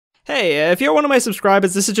Hey, if you're one of my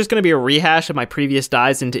subscribers, this is just going to be a rehash of my previous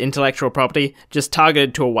dives into intellectual property, just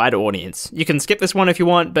targeted to a wider audience. You can skip this one if you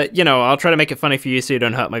want, but you know, I'll try to make it funny for you so you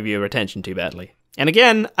don't hurt my viewer retention too badly. And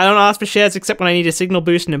again, I don't ask for shares except when I need a signal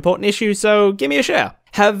boost in important issues, so give me a share.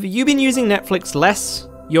 Have you been using Netflix less?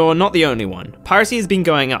 You're not the only one. Piracy has been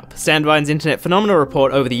going up. Sandvines Internet Phenomena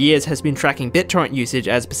report over the years has been tracking BitTorrent usage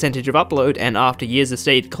as percentage of upload, and after years of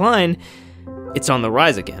steady decline, it's on the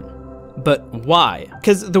rise again. But why?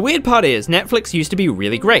 Because the weird part is, Netflix used to be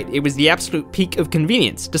really great. It was the absolute peak of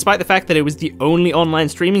convenience. Despite the fact that it was the only online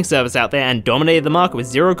streaming service out there and dominated the market with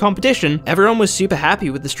zero competition, everyone was super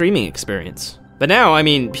happy with the streaming experience. But now, I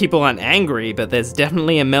mean, people aren't angry, but there's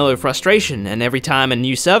definitely a mellow frustration, and every time a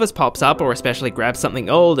new service pops up, or especially grabs something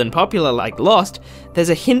old and popular like Lost, there's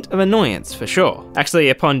a hint of annoyance, for sure. Actually,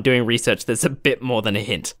 upon doing research, there's a bit more than a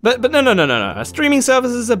hint. But no. Streaming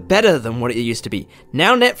services are better than what it used to be.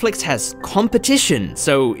 Now Netflix has competition,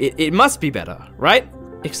 so it must be better, right?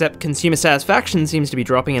 Except consumer satisfaction seems to be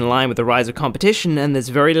dropping in line with the rise of competition, and there's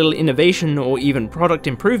very little innovation or even product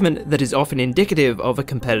improvement that is often indicative of a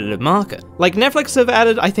competitive market. Like, Netflix have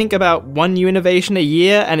added, I think, about one new innovation a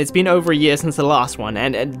year, and it's been over a year since the last one,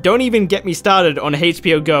 and don't even get me started on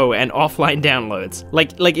HBO Go and offline downloads.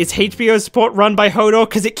 Like is HBO support run by Hodor?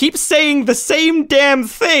 Because it keeps saying the same damn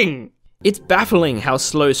thing! It's baffling how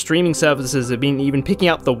slow streaming services have been even picking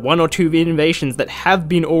up the one or two innovations that have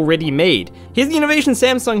been already made. Here's the innovation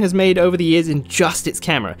Samsung has made over the years in just its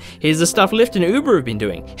camera. Here's the stuff Lyft and Uber have been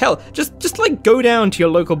doing. Hell, just like go down to your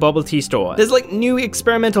local bubble tea store. There's like new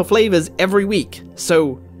experimental flavors every week.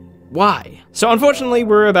 So why? So unfortunately,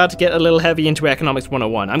 we're about to get a little heavy into Economics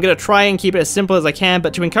 101. I'm gonna try and keep it as simple as I can,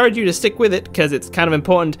 but to encourage you to stick with it, because it's kind of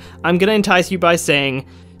important, I'm gonna entice you by saying,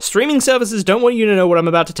 streaming services don't want you to know what I'm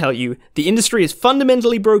about to tell you. The industry is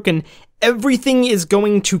fundamentally broken. Everything is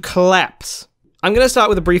going to collapse. I'm going to start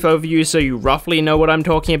with a brief overview so you roughly know what I'm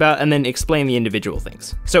talking about, and then explain the individual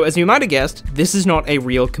things. So as you might have guessed, this is not a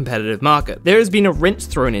real competitive market. There has been a wrench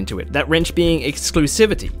thrown into it, that wrench being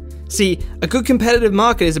exclusivity. See, a good competitive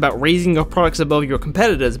market is about raising your products above your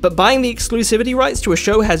competitors, but buying the exclusivity rights to a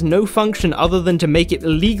show has no function other than to make it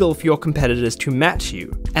illegal for your competitors to match you.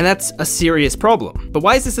 And that's a serious problem. But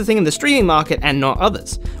why is this a thing in the streaming market and not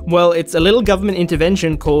others? Well, it's a little government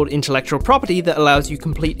intervention called intellectual property that allows you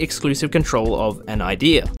complete exclusive control of an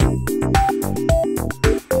idea.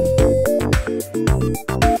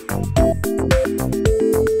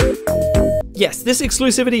 Yes, this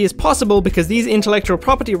exclusivity is possible because these intellectual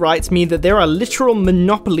property rights mean that there are literal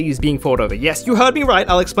monopolies being fought over. Yes, you heard me right,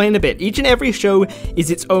 I'll explain in a bit. Each and every show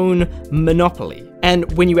is its own monopoly.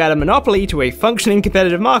 And when you add a monopoly to a functioning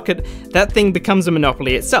competitive market, that thing becomes a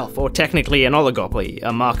monopoly itself, or technically an oligopoly,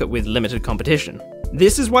 a market with limited competition.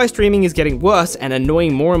 This is why streaming is getting worse and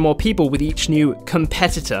annoying more and more people with each new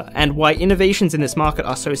competitor, and why innovations in this market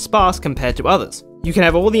are so sparse compared to others. You can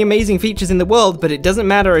have all the amazing features in the world, but it doesn't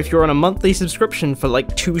matter if you're on a monthly subscription for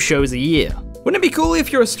like 2 shows a year. Wouldn't it be cool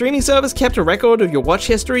if your streaming service kept a record of your watch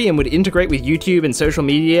history and would integrate with YouTube and social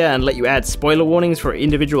media and let you add spoiler warnings for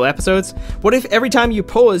individual episodes? What if every time you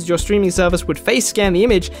paused, your streaming service would face scan the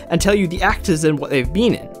image and tell you the actors and what they've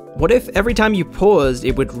been in? What if every time you paused,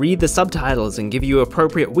 it would read the subtitles and give you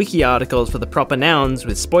appropriate wiki articles for the proper nouns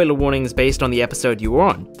with spoiler warnings based on the episode you were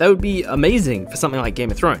on? That would be amazing for something like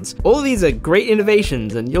Game of Thrones. All of these are great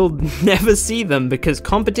innovations, and you'll never see them because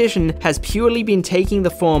competition has purely been taking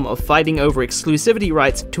the form of fighting over exclusivity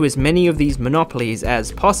rights to as many of these monopolies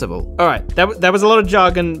as possible. Alright, that was a lot of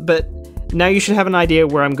jargon, but now you should have an idea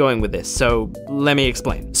where I'm going with this, so let me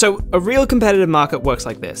explain. So, a real competitive market works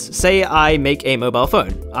like this. Say I make a mobile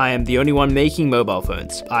phone. I am the only one making mobile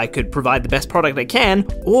phones. I could provide the best product I can,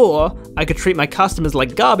 or I could treat my customers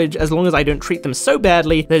like garbage as long as I don't treat them so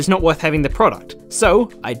badly that it's not worth having the product. So,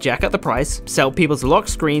 I jack up the price, sell people's lock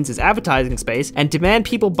screens as advertising space, and demand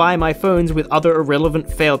people buy my phones with other irrelevant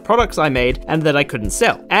failed products I made and that I couldn't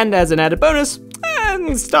sell. And as an added bonus,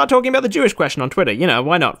 start talking about the Jewish question on Twitter, you know,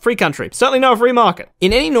 why not? Free country, certainly not a free market.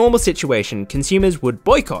 In any normal situation, consumers would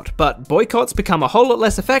boycott, but boycotts become a whole lot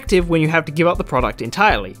less effective when you have to give up the product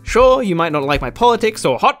entirely. Sure, you might not like my politics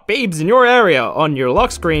or hot babes in your area on your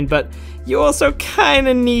lock screen, but you also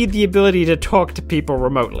kinda need the ability to talk to people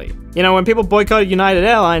remotely. You know, when people boycotted United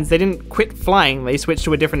Airlines, they didn't quit flying, they switched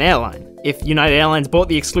to a different airline. If United Airlines bought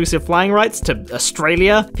the exclusive flying rights to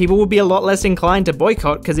Australia, people would be a lot less inclined to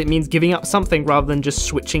boycott because it means giving up something rather than just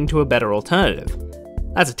switching to a better alternative.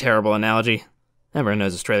 That's a terrible analogy. Everyone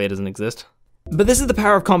knows Australia doesn't exist. But this is the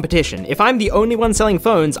power of competition. If I'm the only one selling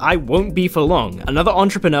phones, I won't be for long. Another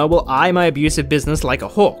entrepreneur will eye my abusive business like a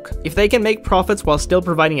hawk. If they can make profits while still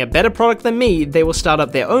providing a better product than me, they will start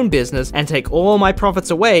up their own business and take all my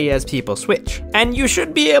profits away as people switch. And you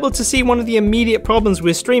should be able to see one of the immediate problems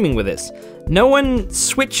with streaming with this. No one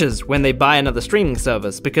switches when they buy another streaming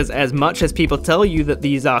service, because as much as people tell you that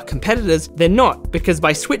these are competitors, they're not, because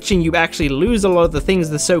by switching you actually lose a lot of the things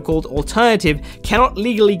the so-called alternative cannot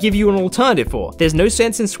legally give you an alternative for. There's no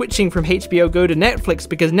sense in switching from HBO Go to Netflix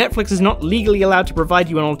because Netflix is not legally allowed to provide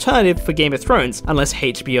you an alternative for Game of Thrones unless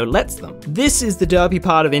HBO lets them. This is the derpy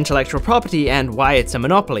part of intellectual property and why it's a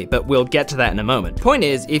monopoly, but we'll get to that in a moment. Point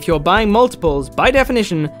is, if you're buying multiples, by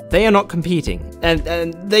definition, they are not competing.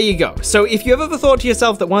 And there you go. So if you ever thought to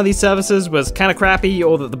yourself that one of these services was kind of crappy,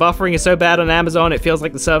 or that the buffering is so bad on Amazon it feels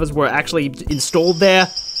like the servers were actually installed there,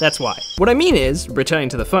 that's why. What I mean is, returning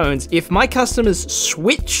to the phones, if my customers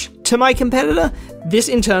switch to my competitor, this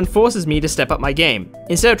in turn forces me to step up my game.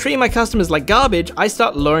 Instead of treating my customers like garbage, I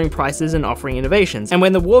start lowering prices and offering innovations. And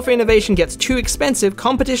when the war for innovation gets too expensive,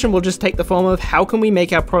 competition will just take the form of how can we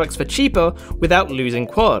make our products for cheaper without losing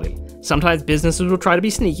quality. Sometimes businesses will try to be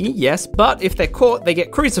sneaky, yes, but if they're caught, they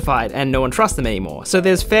get crucified and no one trusts them anymore, so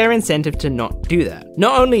there's fair incentive to not do that.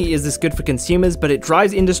 Not only is this good for consumers, but it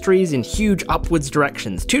drives industries in huge upwards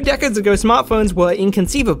directions. 2 decades ago, smartphones were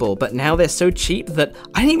inconceivable, but now they're so cheap that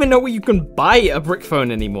I don't even know where you can buy a brick phone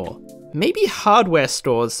anymore. Maybe hardware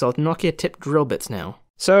stores sell Nokia tipped drill bits now.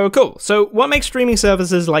 So cool, so what makes streaming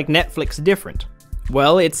services like Netflix different?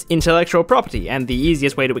 Well, it's intellectual property, and the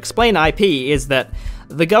easiest way to explain IP is that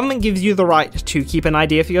the government gives you the right to keep an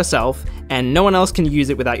idea for yourself, and no one else can use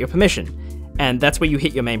it without your permission. And that's where you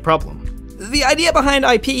hit your main problem. The idea behind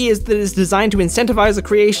IP is that it's designed to incentivize the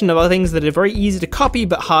creation of other things that are very easy to copy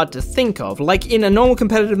but hard to think of. Like in a normal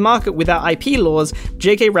competitive market without IP laws,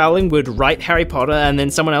 J.K. Rowling would write Harry Potter and then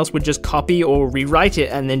someone else would just copy or rewrite it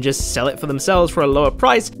and then just sell it for themselves for a lower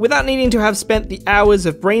price without needing to have spent the hours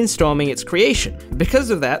of brainstorming its creation. Because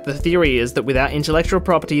of that, the theory is that without intellectual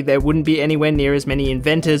property there wouldn't be anywhere near as many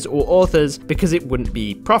inventors or authors because it wouldn't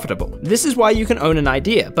be profitable. This is why you can own an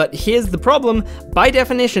idea, but here's the problem: by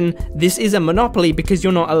definition, this is a monopoly because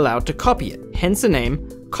you're not allowed to copy it, hence the name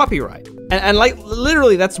copyright. And like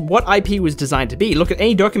literally that's what IP was designed to be. Look at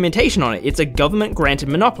any documentation on it, it's a government granted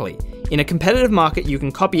monopoly. In a competitive market you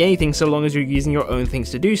can copy anything so long as you're using your own things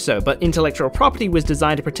to do so, but intellectual property was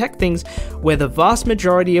designed to protect things where the vast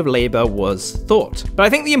majority of labor was thought. But I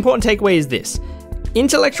think the important takeaway is this: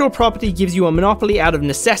 intellectual property gives you a monopoly out of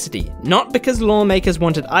necessity, not because lawmakers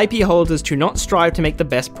wanted IP holders to not strive to make the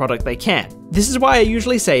best product they can. This is why I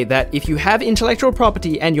usually say that if you have intellectual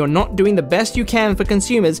property and you're not doing the best you can for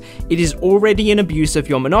consumers, it is already an abuse of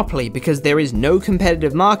your monopoly because there is no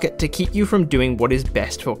competitive market to keep you from doing what is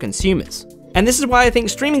best for consumers. And this is why I think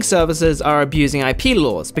streaming services are abusing IP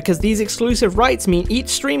laws, because these exclusive rights mean each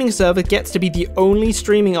streaming service gets to be the only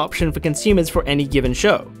streaming option for consumers for any given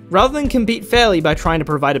show. Rather than compete fairly by trying to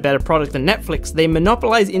provide a better product than Netflix, they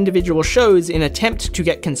monopolize individual shows in an attempt to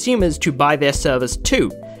get consumers to buy their service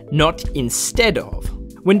too, not instead of.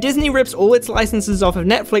 When Disney rips all its licenses off of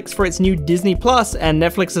Netflix for its new Disney Plus, and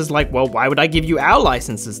Netflix is like, well, why would I give you our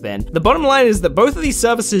licenses then? The bottom line is that both of these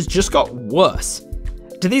services just got worse.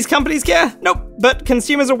 Do these companies care? Nope, but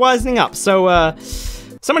consumers are wisening up, so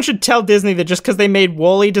someone should tell Disney that just because they made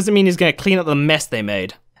WALL-E doesn't mean he's gonna clean up the mess they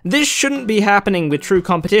made. This shouldn't be happening with true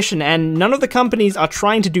competition, and none of the companies are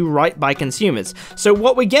trying to do right by consumers. So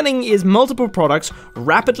what we're getting is multiple products,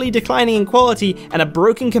 rapidly declining in quality, and a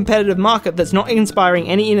broken competitive market that's not inspiring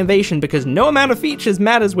any innovation because no amount of features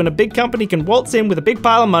matters when a big company can waltz in with a big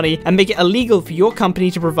pile of money and make it illegal for your company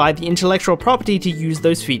to provide the intellectual property to use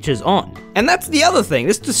those features on. And that's the other thing,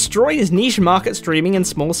 this destroys niche market streaming and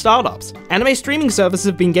small startups. Anime streaming services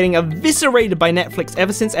have been getting eviscerated by Netflix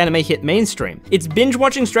ever since anime hit mainstream. It's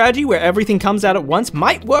binge-watching strategy where everything comes out at once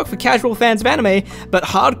might work for casual fans of anime, but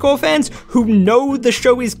hardcore fans who know the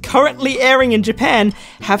show is currently airing in Japan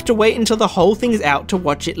have to wait until the whole thing is out to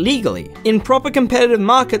watch it legally. In proper competitive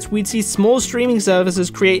markets, we'd see small streaming services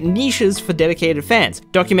create niches for dedicated fans.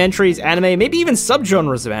 Documentaries, anime, maybe even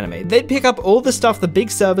subgenres of anime. They'd pick up all the stuff the big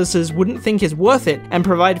services wouldn't think is worth it and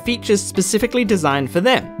provide features specifically designed for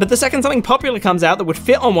them. But the second something popular comes out that would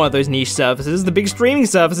fit on one of those niche services, the big streaming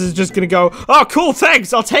service is just gonna go, oh cool,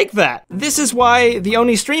 thanks, I'll take that. This is why the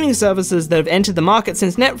only streaming services that have entered the market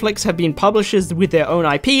since Netflix have been publishers with their own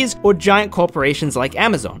IPs or giant corporations like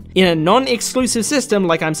Amazon. In a non-exclusive system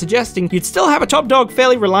like I'm suggesting, you'd still have a top dog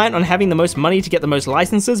fairly reliant on having the most money to get the most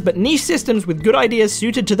licenses, but niche systems with good ideas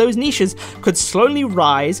suited to those niches could slowly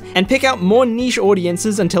rise and pick out more niche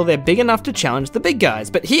audiences until they're big enough to challenge the big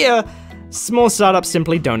guys. But here, Small startups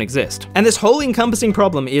simply don't exist. And this whole encompassing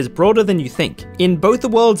problem is broader than you think. In both the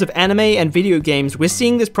worlds of anime and video games, we're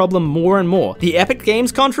seeing this problem more and more. The Epic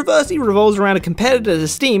Games controversy revolves around a competitor to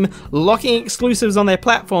Steam locking exclusives on their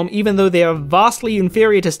platform even though they are vastly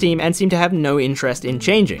inferior to Steam and seem to have no interest in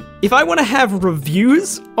changing. If I want to have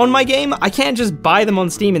reviews on my game, I can't just buy them on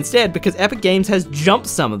Steam instead because Epic Games has jumped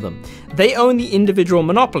some of them. They own the individual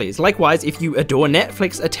monopolies. Likewise, if you adore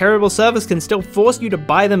Netflix, a terrible service can still force you to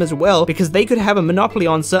buy them as well because they could have a monopoly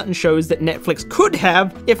on certain shows that Netflix could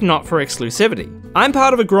have if not for exclusivity. I'm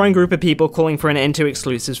part of a growing group of people calling for an end to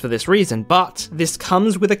exclusives for this reason, but this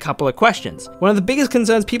comes with a couple of questions. One of the biggest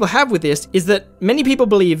concerns people have with this is that many people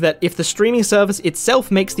believe that if the streaming service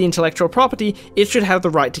itself makes the intellectual property, it should have the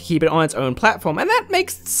right to keep it on its own platform, and that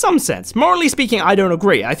makes some sense. Morally speaking, I don't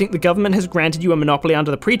agree. I think the government has granted you a monopoly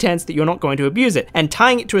under the pretense that you're not going to abuse it, and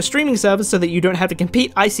tying it to a streaming service so that you don't have to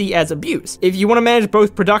compete I see as abuse. If you want to manage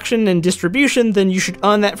both production and distribution, then you should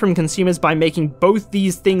earn that from consumers by making both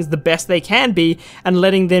these things the best they can be and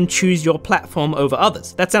letting them choose your platform over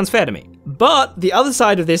others. That sounds fair to me. But the other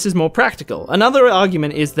side of this is more practical. Another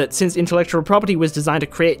argument is that since intellectual property was designed to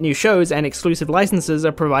create new shows and exclusive licenses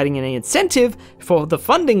are providing an incentive for the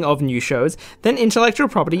funding of new shows, then intellectual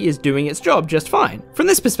property is doing its job just fine. From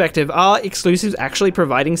this perspective, are exclusives actually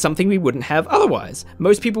providing something we wouldn't have otherwise?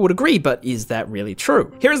 Most people would agree, but is that really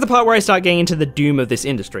true? Here is the part where I start getting into the doom of this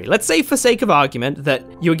industry. Let's say for sake of argument that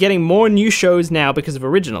you're getting more new shows now because of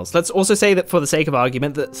originals. Let's also say that for the sake of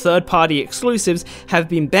argument that third-party exclusives have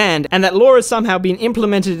been banned and that law has somehow been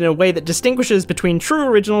implemented in a way that distinguishes between true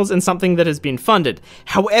originals and something that has been funded.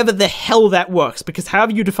 However the hell that works, because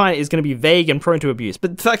however you define it is going to be vague and prone to abuse.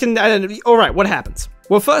 But fucking, alright, what happens?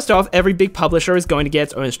 Well, first off, every big publisher is going to get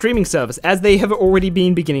its own streaming service, as they have already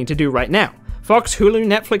been beginning to do right now. Fox, Hulu,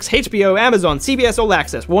 Netflix, HBO, Amazon, CBS All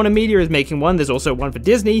Access, Warner Media is making one, there's also one for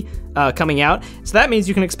Disney coming out, so that means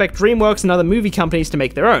you can expect DreamWorks and other movie companies to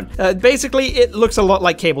make their own. Basically, it looks a lot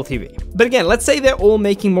like cable TV. But again, let's say they're all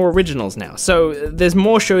making more originals now, so there's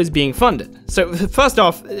more shows being funded. So first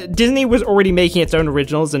off, Disney was already making its own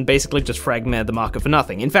originals and basically just fragmented the market for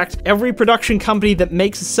nothing. In fact, every production company that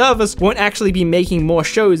makes a service won't actually be making more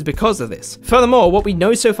shows because of this. Furthermore, what we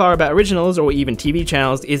know so far about originals, or even TV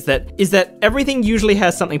channels, is that everything usually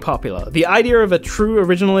has something popular. The idea of a true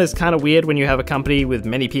original is kind of weird when you have a company with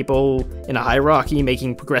many people in a hierarchy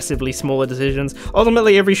making progressively smaller decisions.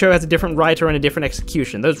 Ultimately, every show has a different writer and a different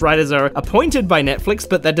execution. Those writers are appointed by Netflix,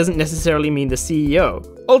 but that doesn't necessarily mean the CEO.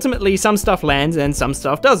 Ultimately, some stuff lands and some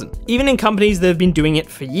stuff doesn't. Even in companies that have been doing it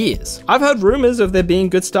for years. I've heard rumors of there being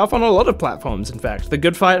good stuff on a lot of platforms, in fact. The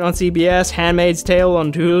Good Fight on CBS, Handmaid's Tale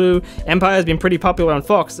on Hulu, Empire has been pretty popular on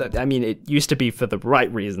Fox. I mean, it used to be for the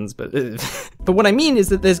right reasons, but... But what I mean is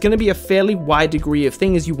that there's going to be a fairly wide degree of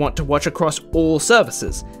things you want to watch across all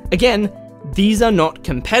services. Again, these are not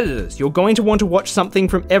competitors. You're going to want to watch something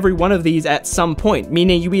from every one of these at some point,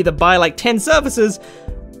 meaning you either buy like 10 services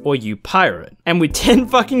or you pirate. And with 10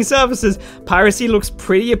 fucking services, piracy looks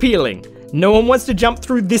pretty appealing. No one wants to jump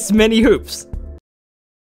through this many hoops.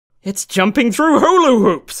 It's jumping through Hulu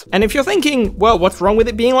hoops! And if you're thinking, well, what's wrong with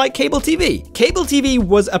it being like cable TV? Cable TV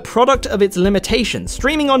was a product of its limitations.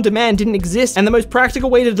 Streaming on demand didn't exist, and the most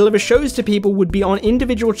practical way to deliver shows to people would be on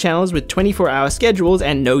individual channels with 24-hour schedules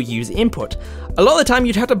and no user input. A lot of the time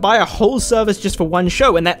you'd have to buy a whole service just for one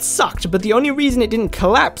show, and that sucked, but the only reason it didn't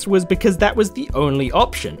collapse was because that was the only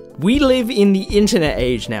option. We live in the internet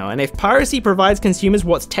age now, and if piracy provides consumers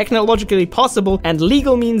what's technologically possible and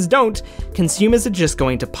legal means don't, consumers are just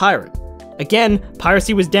going to pirate. Again,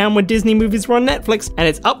 piracy was down when Disney movies were on Netflix, and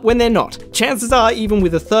it's up when they're not. Chances are, even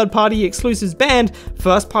with the third-party exclusives banned,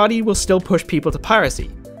 first-party will still push people to piracy.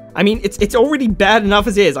 I mean, it's already bad enough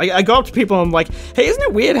as is. I go up to people and I'm like, hey, isn't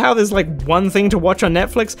it weird how there's like one thing to watch on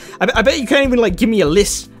Netflix? I bet you can't even like give me a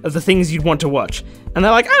list of the things you'd want to watch. And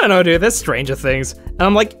they're like, I don't know, dude, there's Stranger Things. And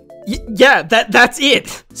I'm like, yeah, that's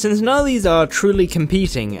it. Since none of these are truly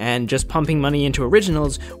competing and just pumping money into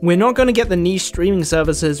originals, we're not going to get the niche streaming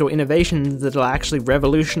services or innovations that'll actually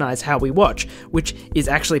revolutionize how we watch, which is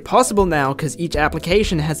actually possible now because each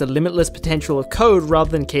application has a limitless potential of code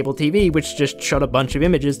rather than cable TV, which just shot a bunch of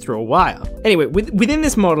images through a wire. Anyway, within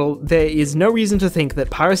this model, there is no reason to think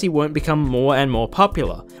that piracy won't become more and more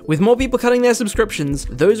popular. With more people cutting their subscriptions,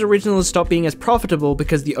 those originals stop being as profitable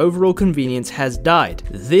because the overall convenience has died.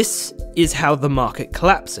 This is how the market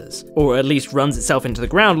collapses, or at least runs itself into the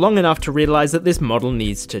ground long enough to realize that this model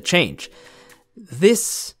needs to change.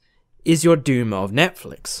 This is your doom of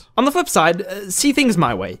Netflix. On the flip side, see things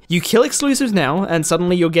my way. You kill exclusives now, and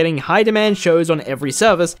suddenly you're getting high-demand shows on every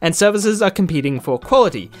service, and services are competing for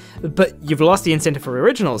quality. But you've lost the incentive for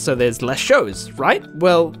originals, so there's less shows, right?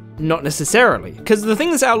 Well, Not necessarily, because the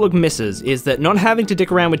thing this outlook misses is that not having to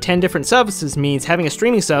dick around with 10 different services means having a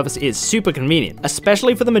streaming service is super convenient,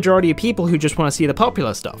 especially for the majority of people who just want to see the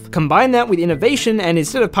popular stuff. Combine that with innovation, and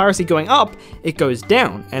instead of piracy going up, it goes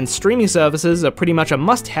down, and streaming services are pretty much a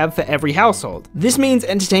must-have for every household. This means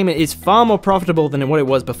entertainment is far more profitable than what it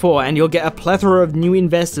was before, and you'll get a plethora of new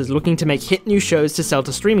investors looking to make hit new shows to sell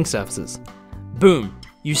to streaming services. Boom.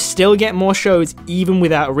 You still get more shows even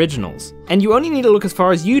without originals. And you only need to look as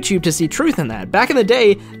far as YouTube to see truth in that. Back in the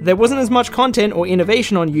day, there wasn't as much content or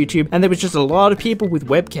innovation on YouTube, and there was just a lot of people with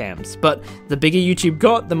webcams. But the bigger YouTube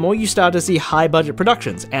got, the more you started to see high-budget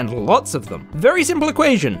productions, and lots of them. Very simple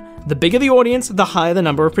equation. The bigger the audience, the higher the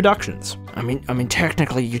number of productions. I mean,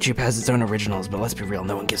 technically YouTube has its own originals, but let's be real,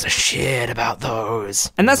 no one gives a shit about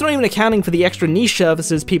those. And that's not even accounting for the extra niche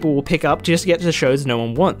services people will pick up just to get to shows no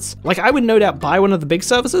one wants. Like, I would no doubt buy one of the big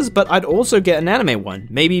services, but I'd also get an anime one.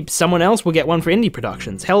 Maybe someone else will get one for indie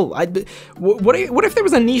productions. Hell, what if there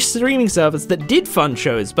was a niche streaming service that did fun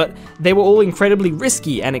shows, but they were all incredibly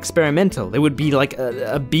risky and experimental? There would be like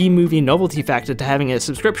a B-movie novelty factor to having a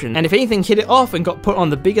subscription, and if anything hit it off and got put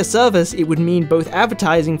on the bigger service, it would mean both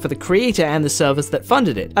advertising for the creator and the service that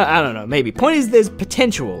funded it. I don't know, maybe. Point is, there's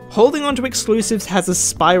potential. Holding on to exclusives has us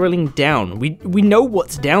spiraling down. We know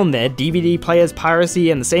what's down there: DVD players,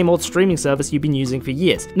 piracy, and the same old streaming service you've been using for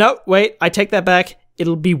years. No, wait, I take that back.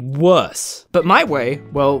 It'll be worse. But my way,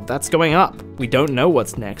 well, that's going up. We don't know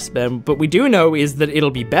what's next, but we do know is that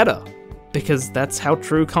it'll be better, because that's how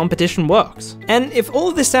true competition works. And if all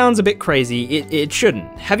of this sounds a bit crazy, it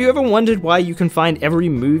shouldn't. Have you ever wondered why you can find every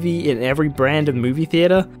movie in every brand of movie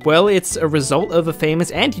theater? Well, it's a result of a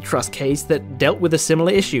famous antitrust case that dealt with a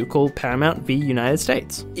similar issue called Paramount V United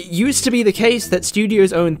States. It used to be the case that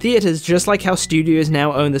studios owned theaters just like how studios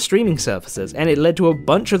now own the streaming services, and it led to a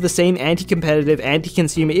bunch of the same anti-competitive,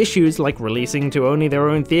 anti-consumer issues like releasing to only their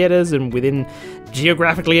own theaters and within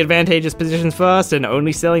geographically advantageous positions first, and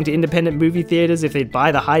only selling to independent movie theaters if they'd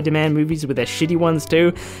buy the high-demand movies with their shitty ones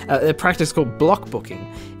too. A practice called block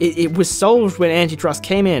booking. It was solved when antitrust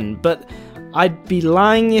came in, but I'd be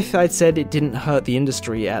lying if I'd said it didn't hurt the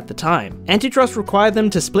industry at the time. Antitrust required them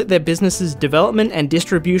to split their business's development and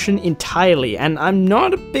distribution entirely, and I'm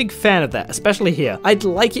not a big fan of that, especially here. I'd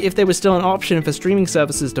like it if there was still an option for streaming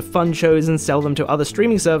services to fund shows and sell them to other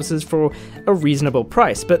streaming services for a reasonable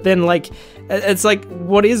price, but then it's like,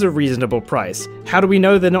 what is a reasonable price? How do we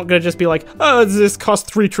know they're not gonna just be like, oh, this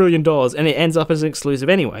costs $3 trillion, and it ends up as an exclusive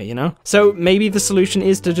anyway, you know? So maybe the solution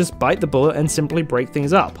is to just bite the bullet and simply break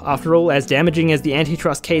things up. After all, as damaging as the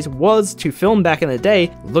antitrust case was to film back in the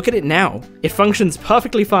day, look at it now. It functions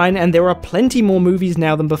perfectly fine, and there are plenty more movies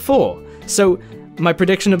now than before. So my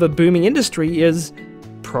prediction of a booming industry is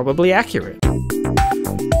probably accurate.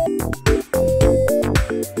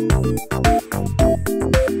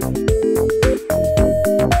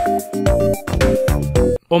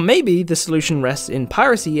 Or maybe the solution rests in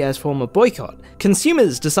piracy as form of boycott.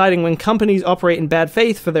 Consumers deciding when companies operate in bad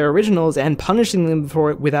faith for their originals and punishing them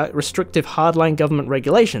for it without restrictive hardline government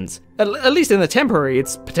regulations. At least in the temporary,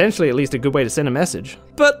 it's potentially at least a good way to send a message.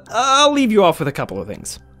 But I'll leave you off with a couple of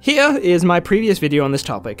things. Here is my previous video on this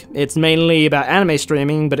topic. It's mainly about anime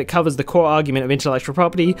streaming, but it covers the core argument of intellectual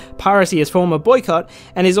property, piracy as form of boycott,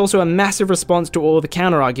 and is also a massive response to all the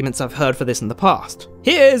counter-arguments I've heard for this in the past.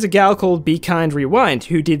 Here is a gal called Be Kind Rewind,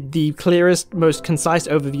 who did the clearest, most concise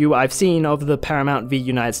overview I've seen of the Paramount V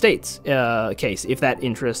United States case, if that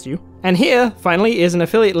interests you. And here, finally, is an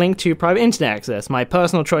affiliate link to private internet access, my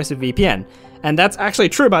personal choice of VPN. And that's actually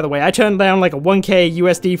true, by the way. I turned down like a 1K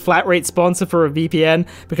USD flat rate sponsor for a VPN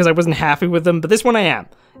because I wasn't happy with them, but this one I am.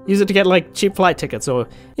 Use it to get like cheap flight tickets or,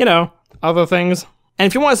 you know, other things. And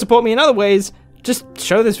if you want to support me in other ways, just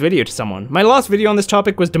show this video to someone. My last video on this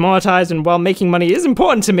topic was demonetized, and while making money is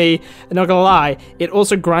important to me, I'm not gonna lie, it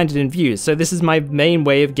also grinded in views, so this is my main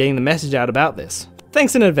way of getting the message out about this.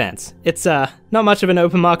 Thanks in advance. It's not much of an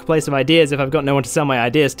open marketplace of ideas if I've got no one to sell my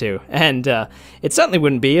ideas to, and it certainly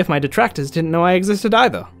wouldn't be if my detractors didn't know I existed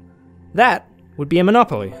either. That would be a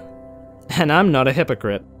monopoly. And I'm not a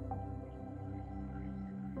hypocrite.